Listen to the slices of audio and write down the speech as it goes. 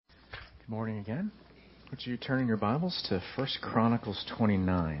Morning again. Would you turn in your Bibles to 1 Chronicles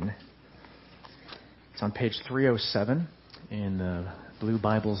 29? It's on page 307 in the blue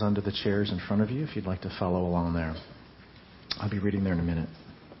Bibles under the chairs in front of you if you'd like to follow along there. I'll be reading there in a minute.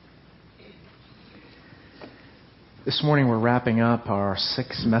 This morning we're wrapping up our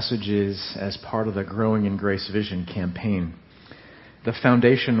 6 messages as part of the Growing in Grace Vision campaign. The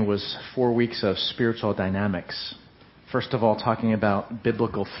foundation was 4 weeks of spiritual dynamics. First of all, talking about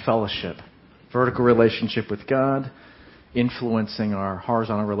biblical fellowship, vertical relationship with God, influencing our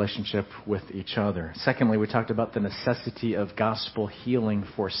horizontal relationship with each other. Secondly, we talked about the necessity of gospel healing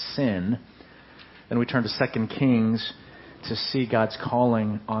for sin. Then we turned to 2 Kings to see God's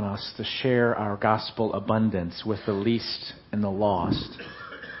calling on us to share our gospel abundance with the least and the lost.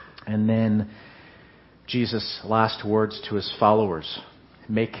 And then Jesus' last words to his followers: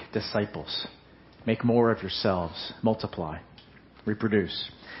 make disciples. Make more of yourselves. Multiply. Reproduce.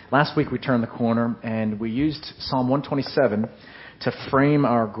 Last week we turned the corner and we used Psalm 127 to frame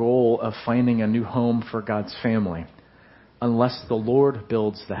our goal of finding a new home for God's family. Unless the Lord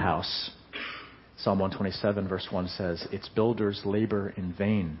builds the house. Psalm 127 verse 1 says, its builders labor in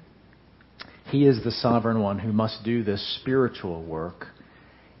vain. He is the sovereign one who must do this spiritual work.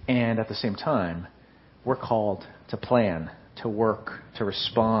 And at the same time, we're called to plan, to work, to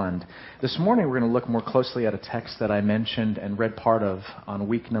respond. This morning we're going to look more closely at a text that I mentioned and read part of on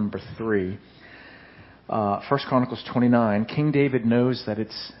week number 3. 1 Chronicles 29. King David knows that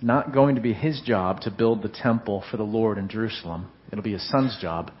it's not going to be his job to build the temple for the Lord in Jerusalem. It'll be his son's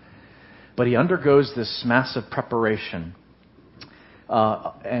job. But he undergoes this massive preparation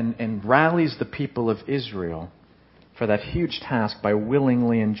and rallies the people of Israel for that huge task by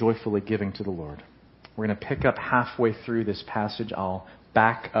willingly and joyfully giving to the Lord. We're going to pick up halfway through this passage. I'll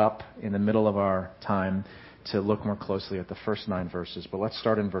back up in the middle of our time to look more closely at the first 9 verses. But let's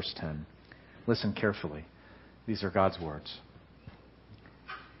start in verse 10. Listen carefully. These are God's words.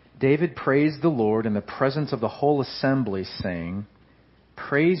 David praised the Lord in the presence of the whole assembly, saying,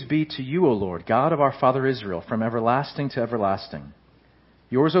 Praise be to you, O Lord, God of our father Israel, from everlasting to everlasting.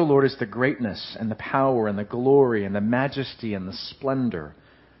 Yours, O Lord, is the greatness and the power and the glory and the majesty and the splendor.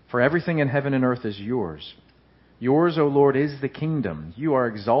 For everything in heaven and earth is yours. Yours, O Lord, is the kingdom. You are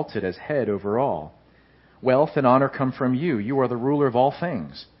exalted as head over all. Wealth and honor come from you. You are the ruler of all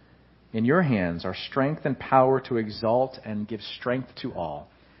things. In your hands are strength and power to exalt and give strength to all.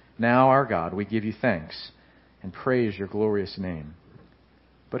 Now, our God, we give you thanks and praise your glorious name.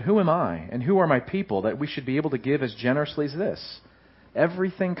 But who am I and who are my people that we should be able to give as generously as this?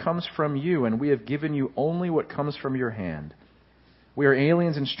 Everything comes from you, and we have given you only what comes from your hand. We are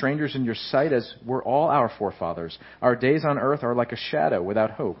aliens and strangers in your sight, as were all our forefathers. Our days on earth are like a shadow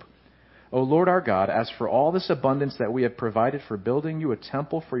without hope. O Lord our God, as for all this abundance that we have provided for building you a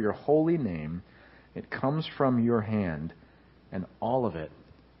temple for your holy name, it comes from your hand, and all of it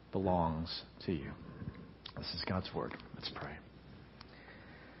belongs to you. This is God's word. Let's pray.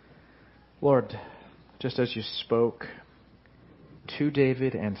 Lord, just as you spoke to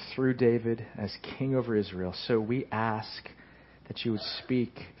David and through David as king over Israel, so we ask that you would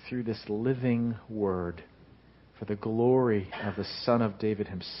speak through this living word for the glory of the Son of David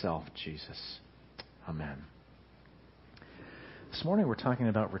himself, Jesus. Amen. This morning we're talking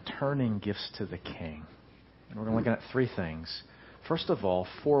about returning gifts to the King. And we're looking at 3 things. First of all,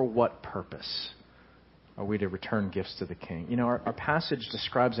 for what purpose are we to return gifts to the King? You know, our passage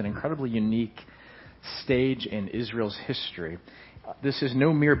describes an incredibly unique stage in Israel's history. This is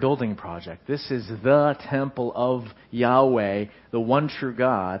no mere building project. This is the temple of Yahweh, the one true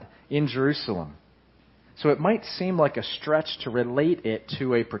God, in Jerusalem. So it might seem like a stretch to relate it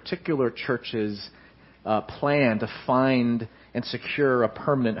to a particular church's plan to find and secure a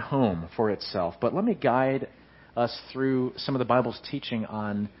permanent home for itself. But let me guide us through some of the Bible's teaching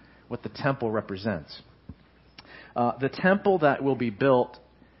on what the temple represents. The temple that will be built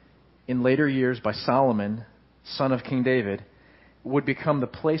in later years by Solomon, son of King David, would become the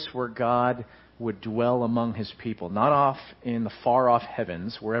place where God would dwell among his people, not off in the far-off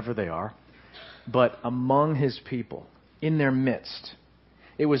heavens, wherever they are, but among his people, in their midst.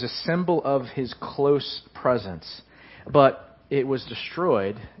 It was a symbol of his close presence, but it was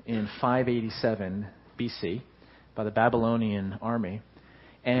destroyed in 587 BC by the Babylonian army,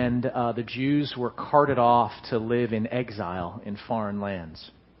 and the Jews were carted off to live in exile in foreign lands.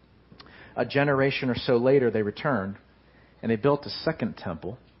 A generation or so later, they returned, and they built a second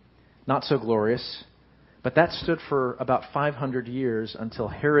temple, not so glorious, but that stood for about 500 years until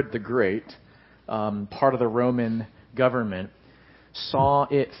Herod the Great, part of the Roman government, saw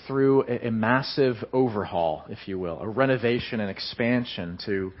it through a massive overhaul, if you will, a renovation and expansion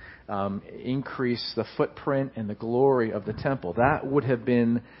to increase the footprint and the glory of the temple. That would have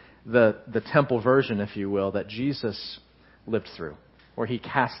been the temple version, if you will, that Jesus lived through, where he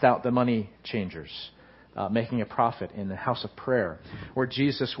cast out the money changers, making a profit in the house of prayer, where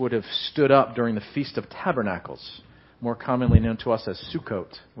Jesus would have stood up during the Feast of Tabernacles, more commonly known to us as Sukkot,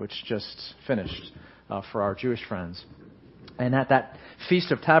 which just finished for our Jewish friends. And at that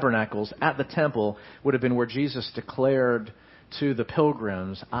Feast of Tabernacles, at the temple, would have been where Jesus declared to the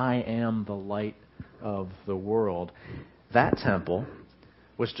pilgrims, "I am the light of the world." That temple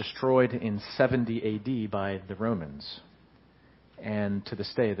was destroyed in 70 AD by the Romans. And to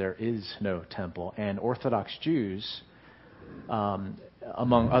this day, there is no temple. And Orthodox Jews,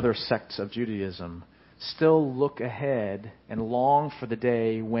 among other sects of Judaism, still look ahead and long for the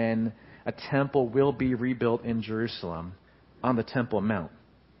day when a temple will be rebuilt in Jerusalem on the Temple Mount.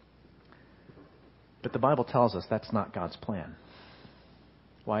 But the Bible tells us that's not God's plan.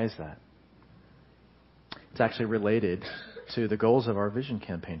 Why is that? It's actually related to the goals of our Vision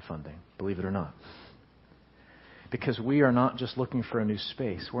Campaign funding, believe it or not. Because we are not just looking for a new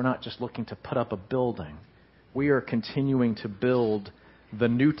space. We're not just looking to put up a building. We are continuing to build the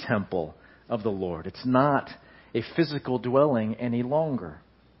new temple of the Lord. It's not a physical dwelling any longer.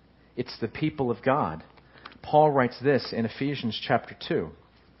 It's the people of God. Paul writes this in Ephesians chapter 2,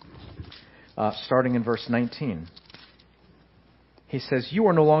 starting in verse 19. He says, "You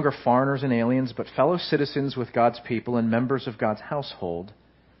are no longer foreigners and aliens, but fellow citizens with God's people and members of God's household,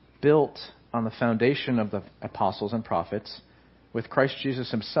 built on the foundation of the apostles and prophets, with Christ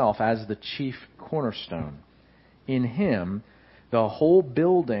Jesus himself as the chief cornerstone. In him, the whole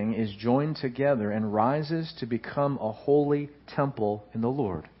building is joined together and rises to become a holy temple in the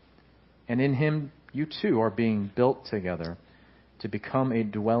Lord. And in him, you too are being built together to become a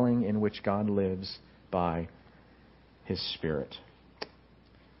dwelling in which God lives by his Spirit."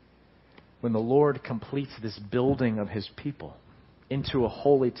 When the Lord completes this building of his people into a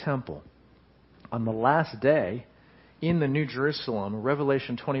holy temple, on the last day, in the New Jerusalem,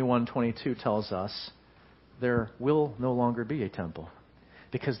 Revelation 21:22 tells us there will no longer be a temple,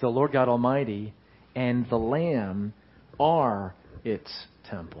 because the Lord God Almighty and the Lamb are its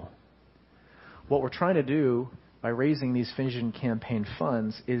temple. What we're trying to do by raising these Vision Campaign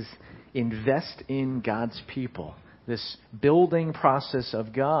funds is invest in God's people, this building process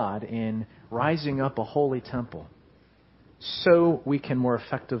of God in rising up a holy temple, so we can more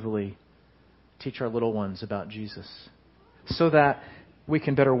effectively teach our little ones about Jesus, so that we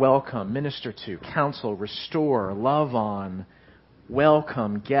can better welcome, minister to, counsel, restore, love on,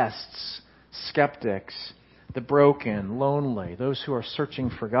 welcome guests, skeptics, the broken, lonely, those who are searching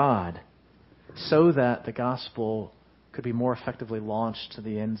for God, so that the gospel could be more effectively launched to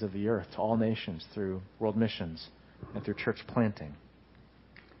the ends of the earth, to all nations, through world missions and through church planting.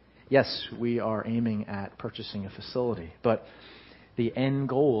 Yes, we are aiming at purchasing a facility, but the end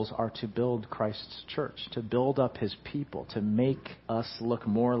goals are to build Christ's church, to build up his people, to make us look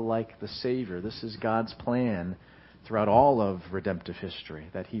more like the Savior. This is God's plan throughout all of redemptive history,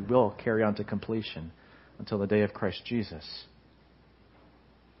 that he will carry on to completion until the day of Christ Jesus.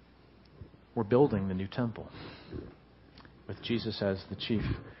 We're building the new temple with Jesus as the chief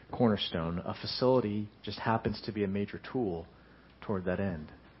cornerstone. A facility just happens to be a major tool toward that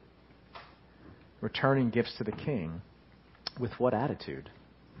end. Returning gifts to the King. With what attitude?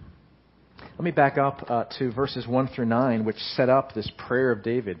 Let me back up to verses 1 through 9, which set up this prayer of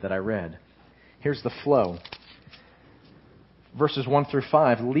David that I read. Here's the flow. Verses 1 through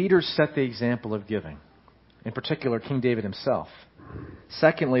 5, leaders set the example of giving. In particular, King David himself.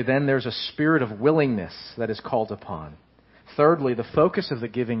 Secondly, then there's a spirit of willingness that is called upon. Thirdly, the focus of the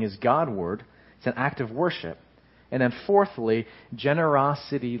giving is Godward. It's an act of worship. And then fourthly,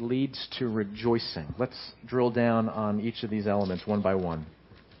 generosity leads to rejoicing. Let's drill down on each of these elements one by one.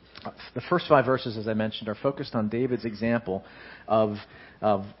 The first 5 verses, as I mentioned, are focused on David's example of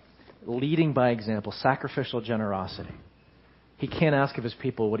leading by example, sacrificial generosity. He can't ask of his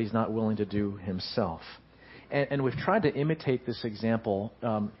people what he's not willing to do himself. And we've tried to imitate this example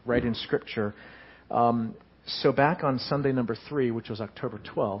right in Scripture. So back on Sunday number 3, which was October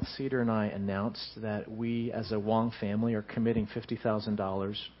 12th, Cedar and I announced that we, as a Wong family, are committing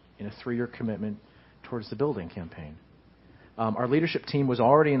 $50,000 in a 3-year commitment towards the building campaign. Our leadership team was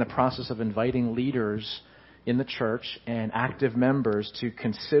already in the process of inviting leaders in the church and active members to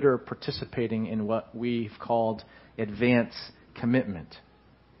consider participating in what we've called advance commitment.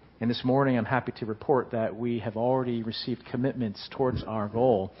 And this morning, I'm happy to report that we have already received commitments towards our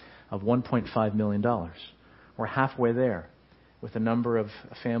goal of $1.5 million. We're halfway there. with a number of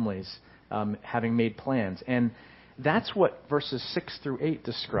families having made plans. And that's what verses 6 through 8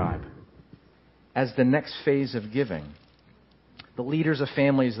 describe as the next phase of giving. The leaders of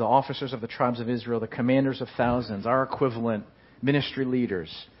families, the officers of the tribes of Israel, the commanders of thousands, our equivalent ministry leaders,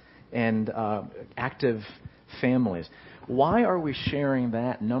 and active families. Why are we sharing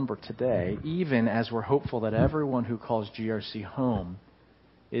that number today, even as we're hopeful that everyone who calls GRC home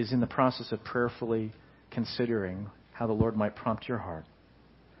is in the process of prayerfully considering how the Lord might prompt your heart?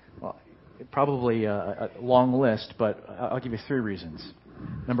 Well, probably a long list, but I'll give you 3 reasons.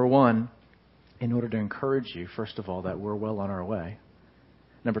 Number 1, in order to encourage you, first of all, that we're well on our way.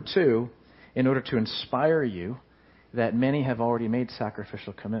 Number 2, in order to inspire you that many have already made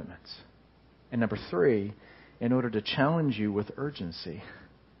sacrificial commitments. And number 3, in order to challenge you with urgency.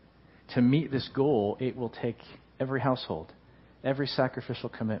 To meet this goal, it will take every household, every sacrificial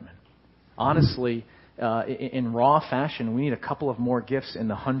commitment. Honestly, in raw fashion, we need a couple of more gifts in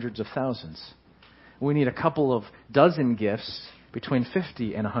the hundreds of thousands. We need a couple of dozen gifts between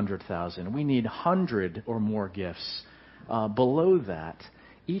 50 and 100,000. We need 100 or more gifts below that,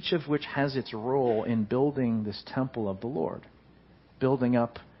 each of which has its role in building this temple of the Lord, building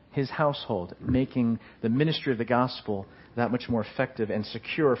up His household, making the ministry of the gospel that much more effective and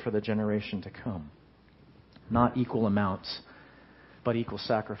secure for the generation to come. Not equal amounts, but equal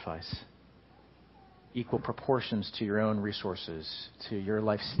sacrifice. Equal proportions to your own resources, to your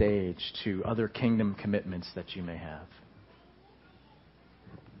life stage, to other kingdom commitments that you may have.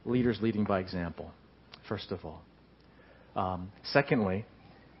 Leaders leading by example, first of all. Secondly,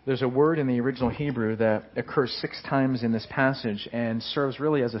 there's a word in the original Hebrew that occurs 6 times in this passage and serves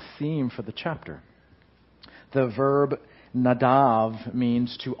really as a theme for the chapter. The verb nadav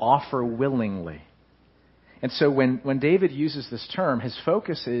means to offer willingly. And so when David uses this term, his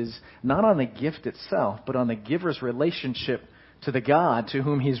focus is not on the gift itself, but on the giver's relationship to the God to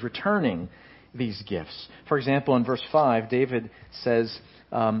whom he's returning these gifts. For example, in verse 5, David says,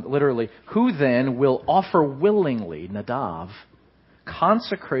 literally, who then will offer willingly, nadav,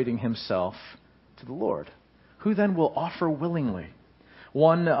 consecrating himself to the Lord? Who then will offer willingly?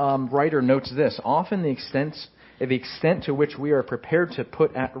 One writer notes this: often the extent to which we are prepared to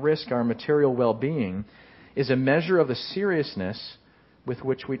put at risk our material well-being is a measure of the seriousness with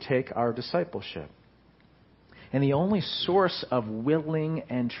which we take our discipleship. And the only source of willing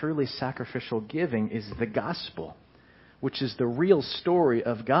and truly sacrificial giving is the gospel, which is the real story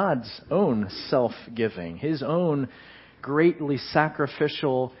of God's own self-giving, His own greatly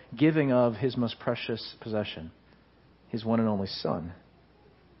sacrificial giving of His most precious possession, His one and only Son,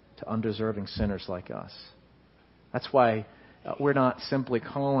 to undeserving sinners like us. That's why we're not simply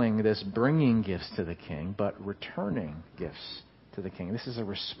calling this bringing gifts to the King, but returning gifts to the King. This is a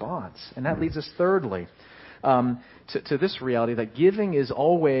response. And that leads us thirdly to this reality that giving is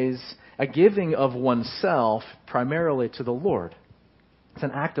always a giving of oneself primarily to the Lord. It's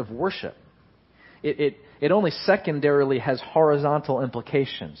an act of worship. It only secondarily has horizontal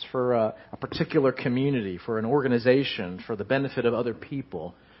implications for a particular community, for an organization, for the benefit of other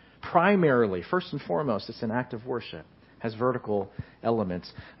people. Primarily, first and foremost, it's an act of worship. Has vertical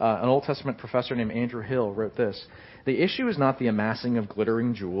elements. An Old Testament professor named Andrew Hill wrote this: the issue is not the amassing of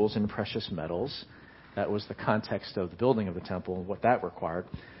glittering jewels and precious metals. That was the context of the building of the temple and what that required.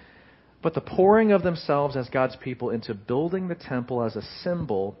 But the pouring of themselves as God's people into building the temple as a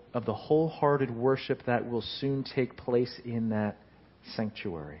symbol of the wholehearted worship that will soon take place in that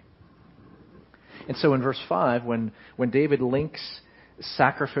sanctuary. And so in verse 5, when David links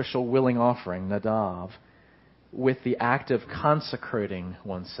sacrificial willing offering, nadav, with the act of consecrating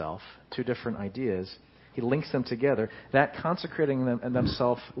oneself, 2 different ideas, he links them together. That consecrating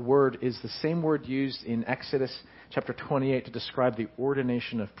themselves word is the same word used in Exodus chapter 28 to describe the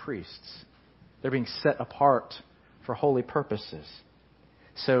ordination of priests. They're being set apart for holy purposes.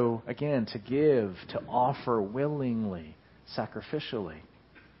 So again, to give, to offer willingly, sacrificially,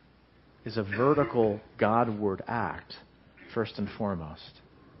 is a vertical Godward act, first and foremost.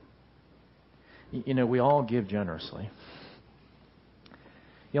 You know, we all give generously.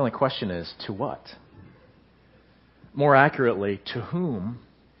 The only question is, to what? More accurately, to whom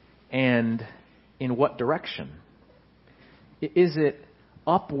and in what direction? Is it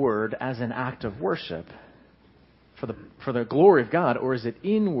upward as an act of worship for the glory of God, or is it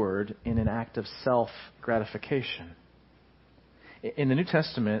inward in an act of self-gratification? In the New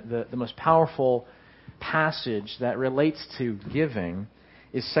Testament, the most powerful passage that relates to giving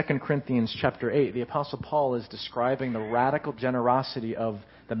is 2 Corinthians chapter 8. The Apostle Paul is describing the radical generosity of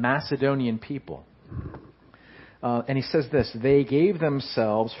the Macedonian people. And he says this: they gave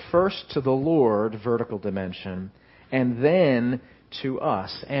themselves first to the Lord, vertical dimension, and then to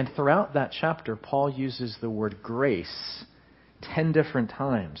us. And throughout that chapter, Paul uses the word grace 10 different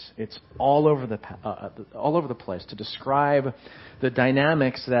times. It's all over the place to describe the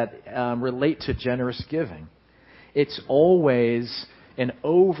dynamics that relate to generous giving. It's always an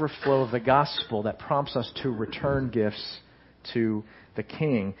overflow of the gospel that prompts us to return gifts to the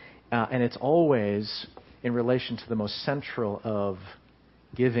King. And it's always in relation to the most central of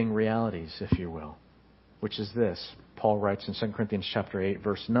giving realities, if you will, which is this. Paul writes in 2 Corinthians chapter 8,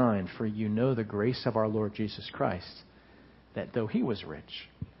 verse 9, "For you know the grace of our Lord Jesus Christ, that though he was rich,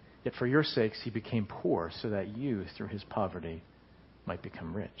 yet for your sakes he became poor, so that you, through his poverty, might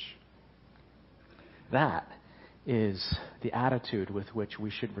become rich." That is the attitude with which we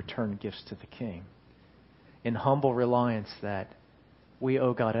should return gifts to the King, in humble reliance that we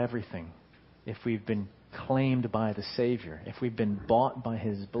owe God everything. If we've been claimed by the Savior, if we've been bought by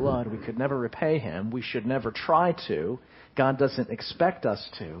his blood, we could never repay him. We should never try to. God doesn't expect us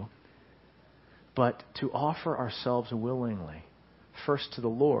to. But to offer ourselves willingly, first to the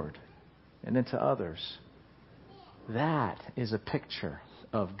Lord and then to others, that is a picture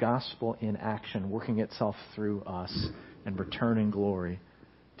of gospel in action, working itself through us and returning glory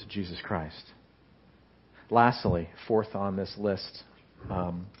to Jesus Christ. Lastly, fourth on this list,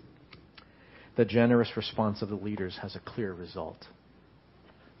 the generous response of the leaders has a clear result.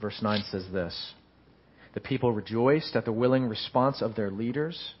 Verse 9 says this: "The people rejoiced at the willing response of their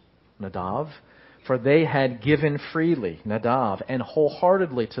leaders, Nadav, for they had given freely, Nadav, and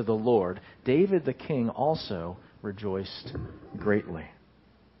wholeheartedly to the Lord. David the king also rejoiced greatly."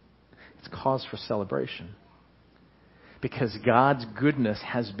 It's cause for celebration, because God's goodness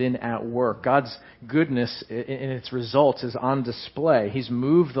has been at work. God's goodness in its results is on display. He's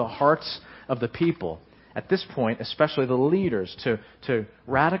moved the hearts of the people, at this point, especially the leaders, to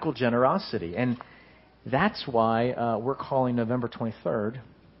radical generosity. And that's why we're calling November 23rd,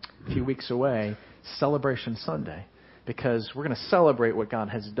 a few weeks away, Celebration Sunday, because we're going to celebrate what God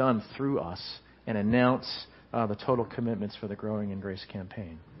has done through us and announce the total commitments for the Growing in Grace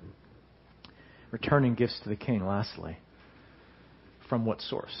campaign. Returning gifts to the King, lastly. From what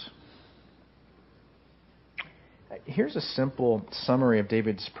source? Here's a simple summary of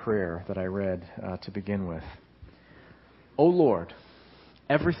David's prayer that I read to begin with. "O Lord,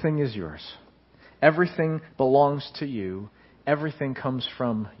 everything is yours. Everything belongs to you. Everything comes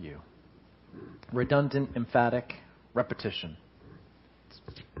from you." Redundant, emphatic repetition.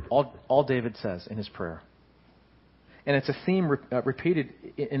 All David says in his prayer. And it's a theme repeated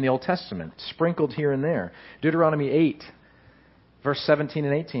in the Old Testament, sprinkled here and there. Deuteronomy 8, verse 17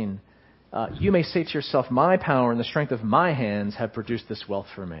 and 18. "You may say to yourself, my power and the strength of my hands have produced this wealth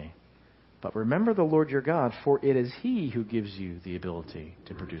for me. But remember the Lord your God, for it is he who gives you the ability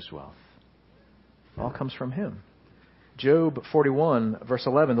to produce wealth." It all comes from him. Job 41, verse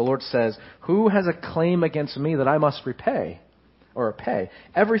 11, the Lord says, "Who has a claim against me that I must repay or pay?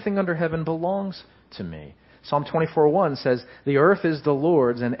 Everything under heaven belongs to me." Psalm 24:1 says, "The earth is the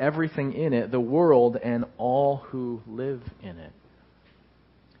Lord's and everything in it, the world and all who live in it."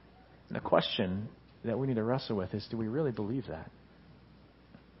 And the question that we need to wrestle with is, do we really believe that?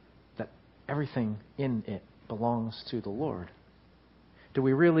 That everything in it belongs to the Lord? Do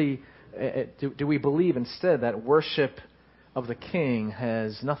we really, do we believe instead that worship of the King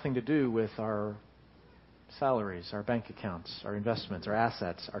has nothing to do with our salaries, our bank accounts, our investments, our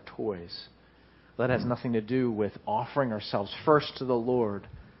assets, our toys? That has nothing to do with offering ourselves first to the Lord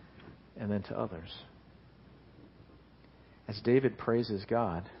and then to others. As David praises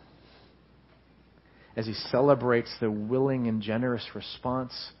God, as he celebrates the willing and generous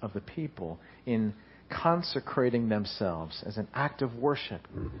response of the people in consecrating themselves as an act of worship,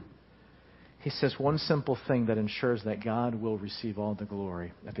 he says one simple thing that ensures that God will receive all the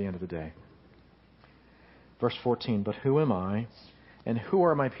glory at the end of the day. Verse 14, "But who am I, and who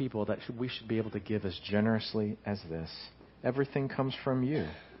are my people that we should be able to give as generously as this? Everything comes from you,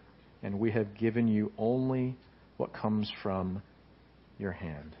 and we have given you only what comes from your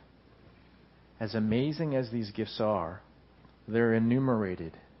hand." As amazing as these gifts are, they're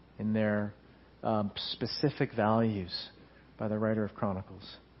enumerated in their specific values by the writer of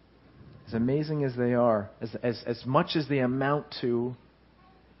Chronicles. As amazing as they are, as much as they amount to,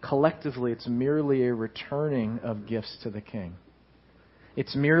 collectively it's merely a returning of gifts to the King.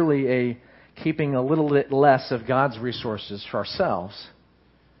 It's merely a keeping a little bit less of God's resources for ourselves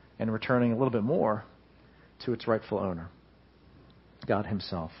and returning a little bit more to its rightful owner, God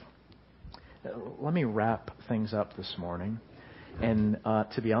himself. Let me wrap things up this morning. And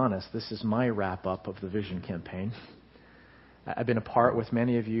to be honest, this is my wrap-up of the Vision campaign. I've been a part with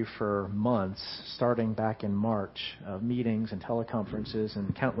many of you for months, starting back in March, of meetings and teleconferences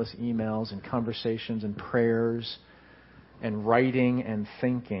and countless emails and conversations and prayers and writing and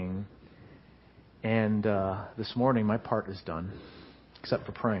thinking. And this morning, my part is done, except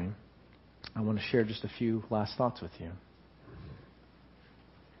for praying. I want to share just a few last thoughts with you.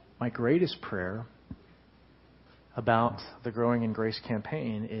 My greatest prayer about the Growing in Grace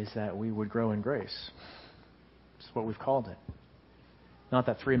campaign is that we would grow in grace. That's what we've called it. Not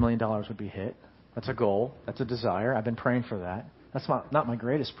that $3 million would be hit. That's a goal. That's a desire. I've been praying for that. That's not my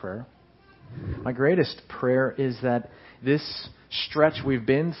greatest prayer. My greatest prayer is that this stretch we've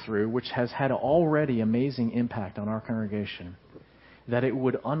been through, which has had already amazing impact on our congregation, that it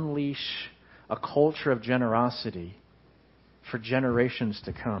would unleash a culture of generosity for generations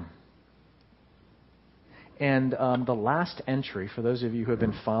to come. And the last entry, for those of you who have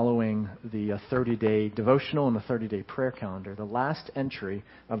been following the 30-day devotional and the 30-day prayer calendar, the last entry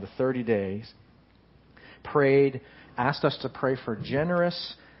of the 30 days asked us to pray for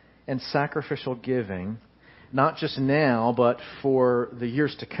generous and sacrificial giving, not just now, but for the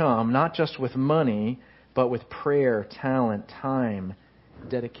years to come, not just with money, but with prayer, talent, time,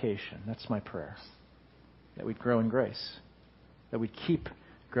 dedication. That's my prayer. That we'd grow in grace. That we'd keep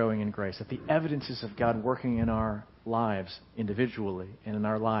growing in grace. That the evidences of God working in our lives individually and in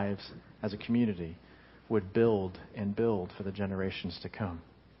our lives as a community would build and build for the generations to come.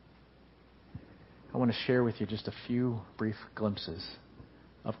 I want to share with you just a few brief glimpses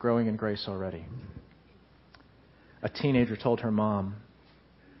of growing in grace already. A teenager told her mom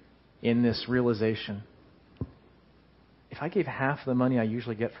in this realization, if I gave half the money I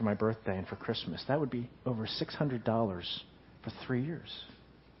usually get for my birthday and for Christmas, that would be over $600 for 3 years.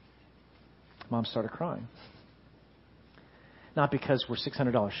 Mom started crying. Not because we're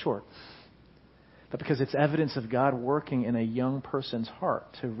 $600 short, but because it's evidence of God working in a young person's heart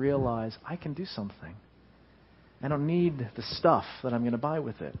to realize I can do something. I don't need the stuff that I'm going to buy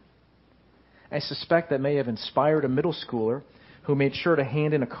with it. I suspect that may have inspired a middle schooler who made sure to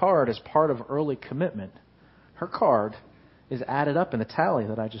hand in a card as part of early commitment. Her card is added up in the tally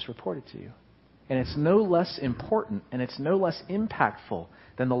that I just reported to you. And it's no less important and it's no less impactful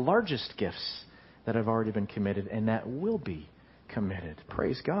than the largest gifts that have already been committed and that will be committed.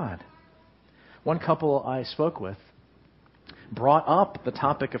 Praise God. One couple I spoke with brought up the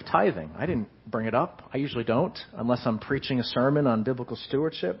topic of tithing. I didn't bring it up. I usually don't, unless I'm preaching a sermon on biblical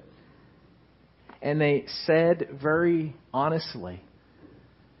stewardship. And they said very honestly,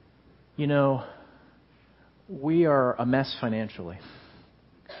 we are a mess financially.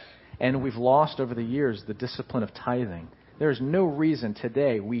 And we've lost over the years the discipline of tithing. There's no reason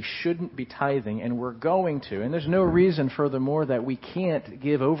today we shouldn't be tithing, and we're going to. And there's no reason, furthermore, that we can't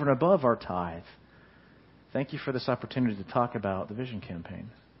give over and above our tithe. Thank you for this opportunity to talk about the Vision Campaign.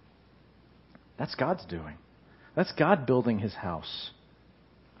 That's God's doing. That's God building His house.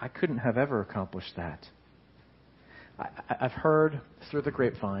 I couldn't have ever accomplished that. I've heard through the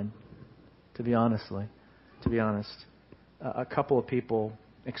grapevine, to be honest, a couple of people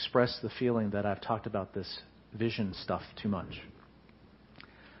express the feeling that I've talked about this vision stuff too much.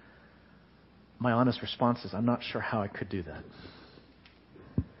 My honest response is I'm not sure how I could do that.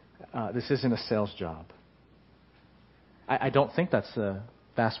 This isn't a sales job. I don't think that's the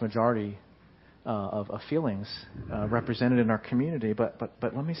vast majority of feelings represented in our community, but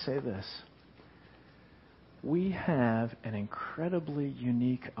let me say this. We have an incredibly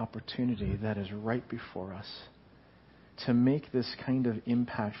unique opportunity that is right before us to make this kind of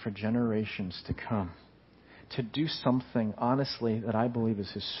impact for generations to come, to do something, honestly, that I believe is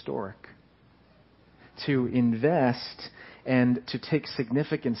historic, to invest and to take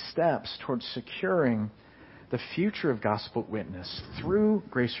significant steps towards securing the future of gospel witness through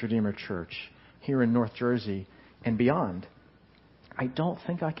Grace Redeemer Church here in North Jersey and beyond. I don't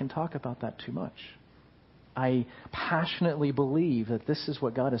think I can talk about that too much. I passionately believe that this is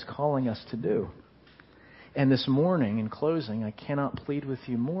what God is calling us to do. And this morning, in closing, I cannot plead with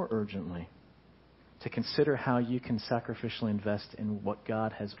you more urgently to consider how you can sacrificially invest in what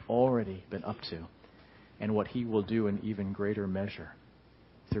God has already been up to and what He will do in even greater measure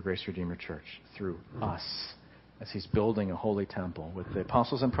through Grace Redeemer Church, through us, as He's building a holy temple with the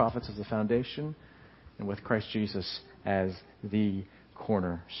apostles and prophets as the foundation and with Christ Jesus as the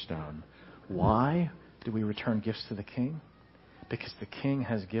cornerstone. Why do we return gifts to the King? Because the King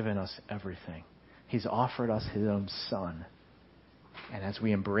has given us everything. He's offered us His own Son. And as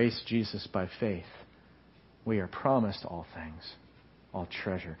we embrace Jesus by faith, we are promised all things, all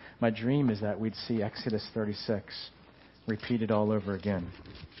treasure. My dream is that we'd see Exodus 36 repeated all over again.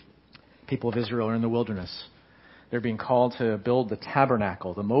 People of Israel are in the wilderness. They're being called to build the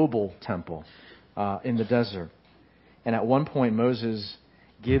tabernacle, the mobile temple, in the desert. And at one point, Moses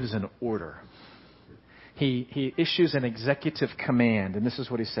gives an order. He issues an executive command, and this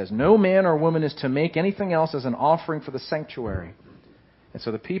is what he says. No man or woman is to make anything else as an offering for the sanctuary. And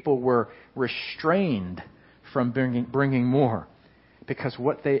so the people were restrained from bringing more, because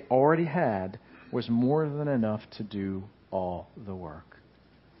what they already had was more than enough to do all the work.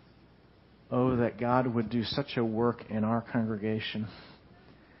 Oh, that God would do such a work in our congregation,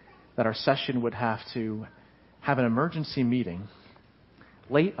 that our session would have to have an emergency meeting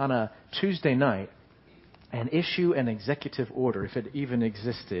late on a Tuesday night and issue an executive order, if it even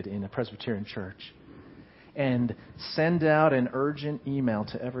existed in a Presbyterian church, and send out an urgent email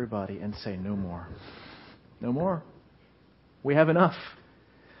to everybody and say, no more. No more. We have enough.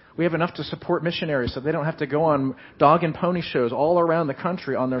 We have enough to support missionaries so they don't have to go on dog and pony shows all around the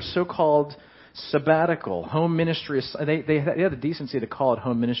country on their so-called sabbatical, home ministry. They had the decency to call it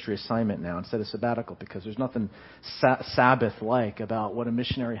home ministry assignment now instead of sabbatical, because there's nothing Sabbath-like about what a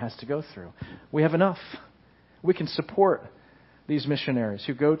missionary has to go through. We have enough. We can support these missionaries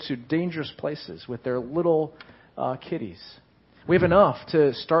who go to dangerous places with their little kiddies. We have enough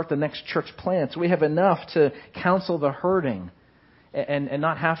to start the next church plants. We have enough to counsel the hurting and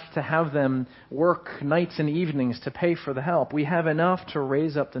not have to have them work nights and evenings to pay for the help. We have enough to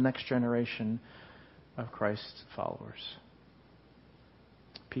raise up the next generation of Christ's followers.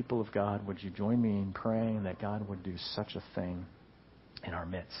 People of God, would you join me in praying that God would do such a thing in our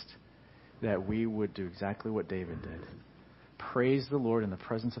midst, that we would do exactly what David did. Praise the Lord in the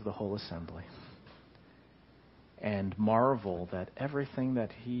presence of the whole assembly, and marvel that everything that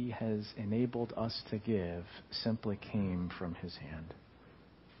He has enabled us to give simply came from His hand.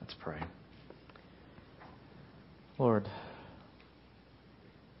 Let's pray. Lord,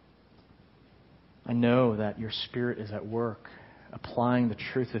 I know that your Spirit is at work, applying the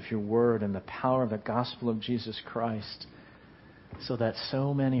truth of your word and the power of the gospel of Jesus Christ, so that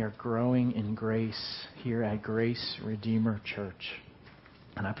so many are growing in grace here at Grace Redeemer Church.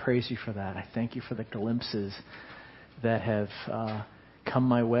 And I praise you for that. I thank you for the glimpses that have come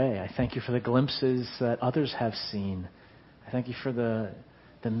my way. I thank you for the glimpses that others have seen. I thank you for the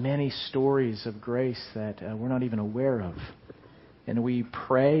many stories of grace that we're not even aware of. And we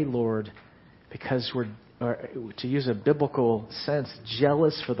pray, Lord, because we're, to use a biblical sense,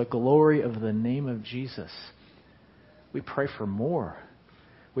 jealous for the glory of the name of Jesus. We pray for more.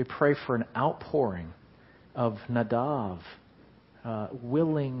 We pray for an outpouring of nadav,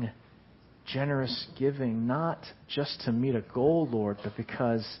 willing, generous giving, not just to meet a goal, Lord, but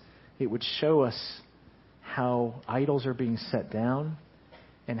because it would show us how idols are being set down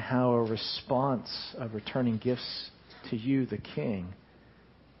and how a response of returning gifts to you, the King,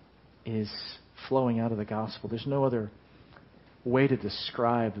 is flowing out of the gospel. There's no other way to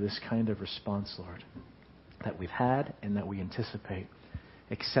describe this kind of response, Lord, that we've had and that we anticipate,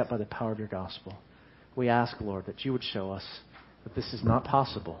 except by the power of your gospel. We ask, Lord, that you would show us that this is not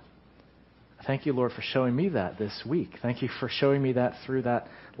possible. Thank you, Lord, for showing me that this week. Thank you for showing me that through that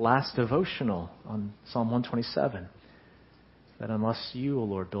last devotional on Psalm 127. That unless you, O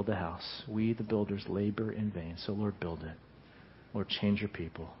Lord, build the house, we, the builders, labor in vain. So, Lord, build it. Lord, change your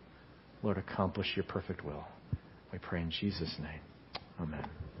people. Lord, accomplish your perfect will. We pray in Jesus' name. Amen.